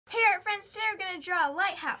friends, today we're going to draw a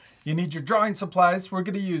lighthouse. You need your drawing supplies. We're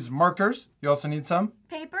going to use markers. You also need some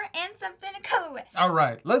Paper and something to color with. All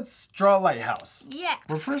right, let's draw a lighthouse. Yeah.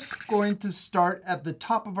 We're first going to start at the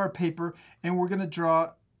top of our paper and we're going to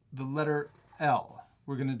draw the letter L.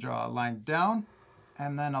 We're going to draw a line down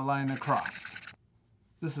and then a line across.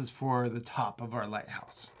 This is for the top of our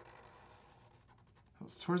lighthouse. So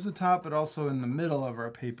it's towards the top, but also in the middle of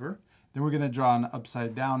our paper. Then we're going to draw an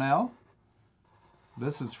upside down L.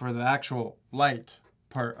 This is for the actual light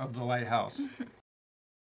part of the lighthouse.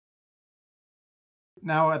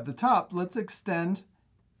 Now at the top, let's extend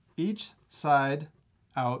each side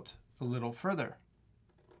out a little further.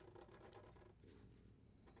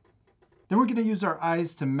 Then we're going to use our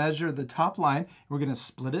eyes to measure the top line. We're going to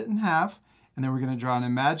split it in half, and then we're going to draw an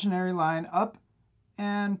imaginary line up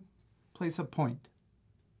and place a point.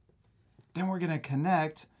 Then we're going to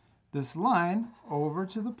connect this line over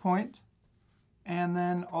to the point and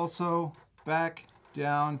then also back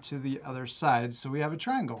down to the other side so we have a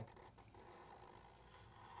triangle.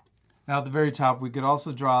 Now at the very top we could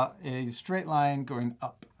also draw a straight line going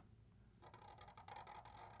up.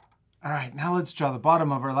 All right, now let's draw the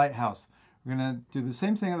bottom of our lighthouse. We're going to do the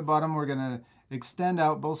same thing at the bottom. We're going to extend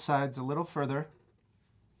out both sides a little further.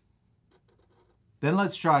 Then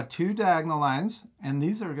let's draw two diagonal lines, and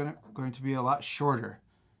these are going to be a lot shorter.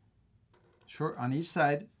 Short on each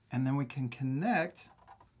side, and then we can connect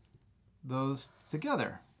those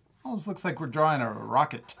together. Almost looks like we're drawing a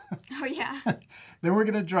rocket. Oh yeah. Then we're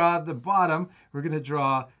going to draw the bottom. We're going to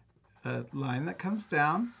draw a line that comes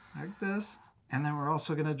down like this, and then we're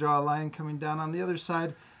also going to draw a line coming down on the other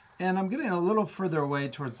side, and I'm getting a little further away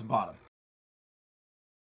towards the bottom.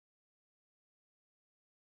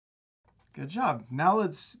 Good job. Now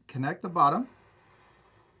let's connect the bottom,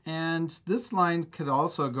 and this line could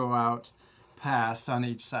also go out past on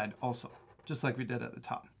each side also, just like we did at the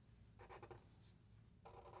top.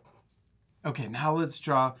 Okay, now let's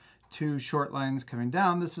draw two short lines coming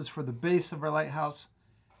down. This is for the base of our lighthouse,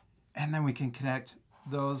 and then we can connect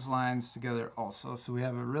those lines together also, so we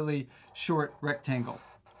have a really short rectangle.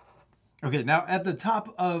 Okay, now at the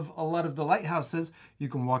top of a lot of the lighthouses, you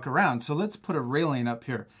can walk around. So let's put a railing up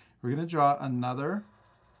here. We're going to draw another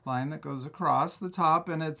line that goes across the top,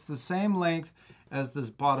 and it's the same length as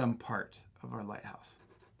this bottom part of our lighthouse.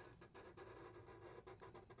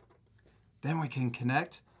 Then we can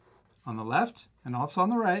connect on the left and also on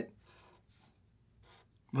the right.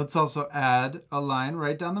 Let's also add a line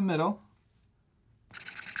right down the middle.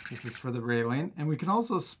 This is for the railing, and we can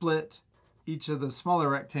also split each of the smaller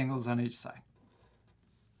rectangles on each side.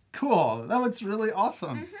 Cool, that looks really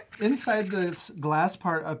awesome. Inside this glass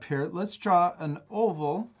part up here, let's draw an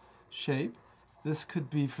oval shape. This could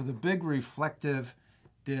be for the big reflective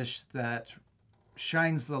dish that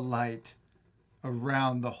shines the light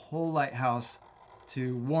around the whole lighthouse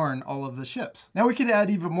to warn all of the ships. Now we could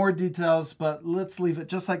add even more details, but let's leave it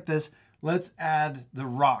just like this. Let's add the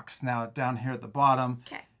rocks now down here at the bottom.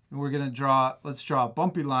 Okay. And we're gonna draw, let's draw a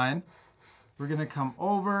bumpy line. We're gonna come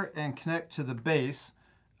over and connect to the base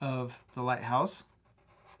of the lighthouse.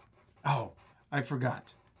 Oh, I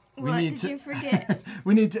forgot. What did you forget?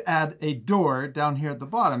 We need to add a door down here at the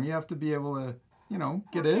bottom. You have to be able to, you know,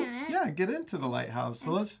 get in. Yeah, get into the lighthouse. So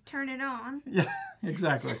let's turn it on. Yeah,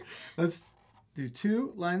 exactly. Let's do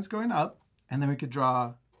two lines going up, and then we could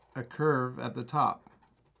draw a curve at the top.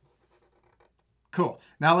 Cool.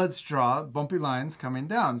 Now let's draw bumpy lines coming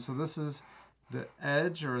down. So this is the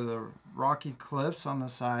edge or the rocky cliffs on the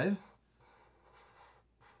side.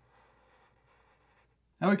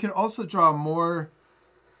 Now we could also draw more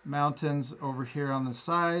mountains over here on the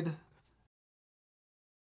side.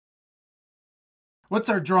 What's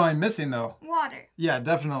our drawing missing though? Water. Yeah,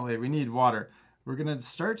 definitely. We need water. We're going to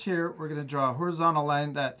start here. We're going to draw a horizontal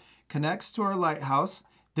line that connects to our lighthouse.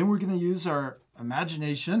 Then we're going to use our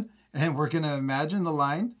imagination, and we're going to imagine the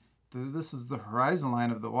line. This is the horizon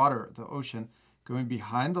line of the water, the ocean, going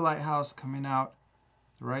behind the lighthouse, coming out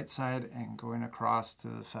the right side, and going across to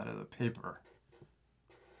the side of the paper.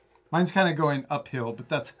 Mine's kind of going uphill, but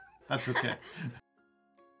that's okay.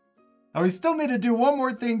 Now we still need to do one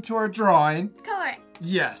more thing to our drawing. Color it.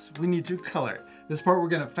 Yes, we need to color it. This part we're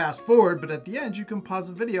going to fast forward, but at the end you can pause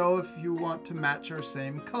the video if you want to match our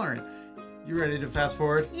same coloring. You ready to fast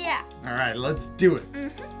forward? Yeah. All right, let's do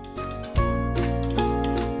it.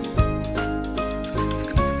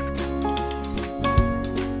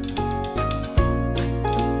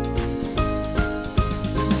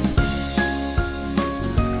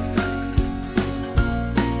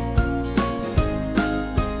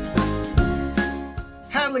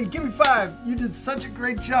 Hadley, give me 5. You did such a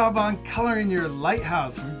great job on coloring your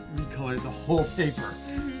lighthouse. We colored the whole paper.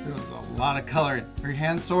 There was a lot of coloring. Are your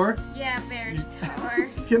hands sore? Yeah, very sore.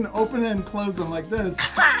 You can open and close them like this.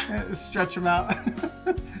 Stretch them out.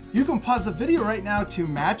 You can pause the video right now to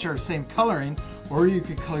match our same coloring, or you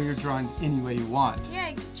could color your drawings any way you want. Yeah,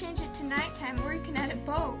 you can change it to nighttime, or you can add a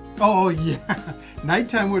boat. Oh yeah,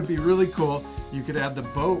 nighttime would be really cool. You could add the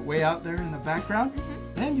boat way out there in the background.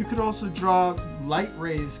 And you could also draw light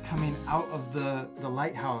rays coming out of the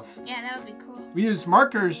lighthouse. Yeah, that would be cool. We use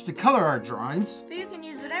markers to color our drawings. But you can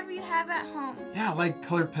use whatever you have at home. Yeah, like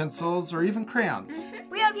colored pencils or even crayons.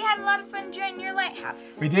 We hope you had a lot of fun drawing your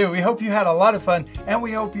lighthouse. We do. We hope you had a lot of fun, and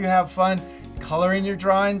we hope you have fun coloring your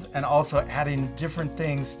drawings and also adding different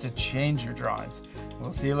things to change your drawings.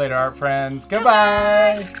 We'll see you later, art friends.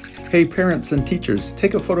 Goodbye. Hey parents and teachers,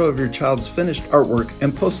 take a photo of your child's finished artwork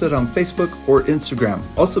and post it on Facebook or Instagram.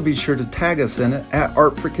 Also be sure to tag us in it at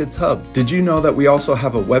Art for Kids Hub. Did you know that we also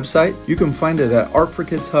have a website? You can find it at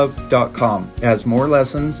artforkidshub.com. It has more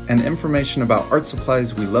lessons and information about art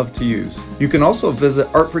supplies we love to use. You can also visit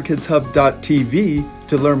artforkidshub.tv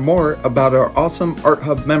to learn more about our awesome Art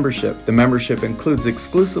Hub membership. The membership includes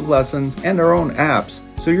exclusive lessons and our own apps,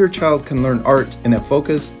 so your child can learn art in a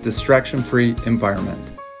focused, distraction-free environment.